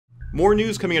More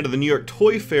news coming out of the New York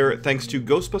Toy Fair thanks to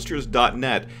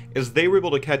Ghostbusters.net, as they were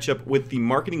able to catch up with the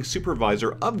marketing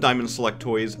supervisor of Diamond Select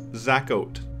Toys, Zach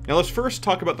Oat. Now let's first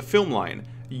talk about the film line.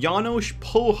 Janos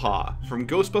Poha from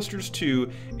Ghostbusters 2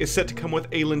 is set to come with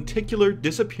a lenticular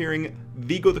disappearing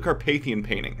Vigo the Carpathian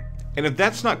painting. And if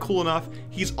that's not cool enough,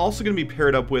 he's also going to be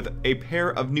paired up with a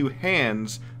pair of new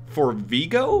hands for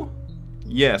Vigo?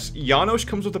 Yes, Janos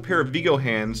comes with a pair of Vigo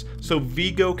hands, so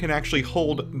Vigo can actually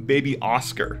hold baby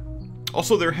Oscar.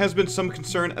 Also, there has been some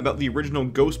concern about the original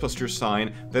Ghostbusters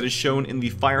sign that is shown in the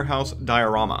Firehouse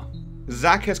diorama.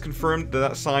 Zach has confirmed that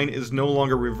that sign is no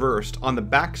longer reversed on the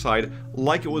backside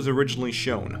like it was originally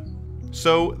shown.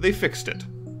 So, they fixed it.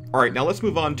 Alright, now let's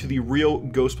move on to the real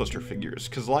Ghostbuster figures,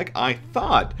 because like I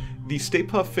thought, the Stay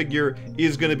Puft figure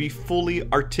is going to be fully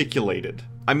articulated.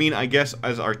 I mean, I guess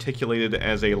as articulated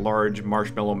as a large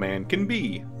marshmallow man can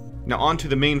be. Now on to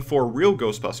the main four real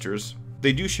Ghostbusters.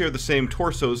 They do share the same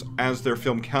torsos as their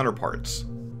film counterparts,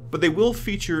 but they will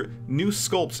feature new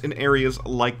sculpts in areas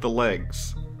like the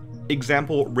legs.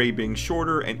 Example, Ray being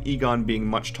shorter and Egon being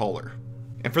much taller.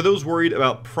 And for those worried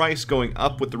about price going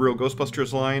up with the real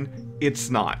Ghostbusters line,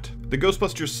 it's not. The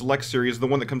Ghostbusters Select series, the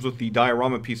one that comes with the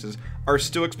diorama pieces, are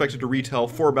still expected to retail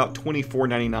for about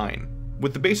 $24.99,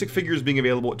 with the basic figures being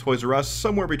available at Toys R Us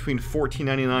somewhere between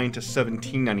 $14.99 to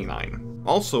 $17.99.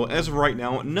 Also, as of right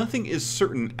now, nothing is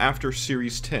certain after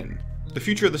Series 10. The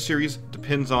future of the series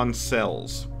depends on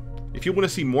sales. If you want to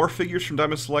see more figures from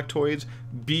Diamond Select Toys,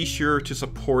 be sure to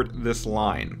support this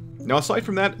line. Now aside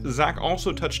from that, Zach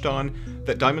also touched on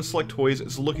that Diamond Select Toys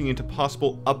is looking into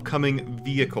possible upcoming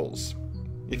vehicles.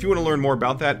 If you want to learn more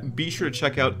about that, be sure to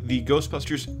check out the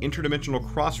Ghostbusters Interdimensional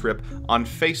Cross Rip on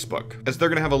Facebook, as they're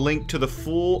going to have a link to the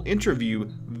full interview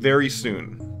very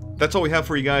soon. That's all we have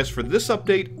for you guys for this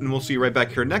update, and we'll see you right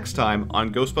back here next time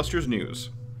on Ghostbusters News.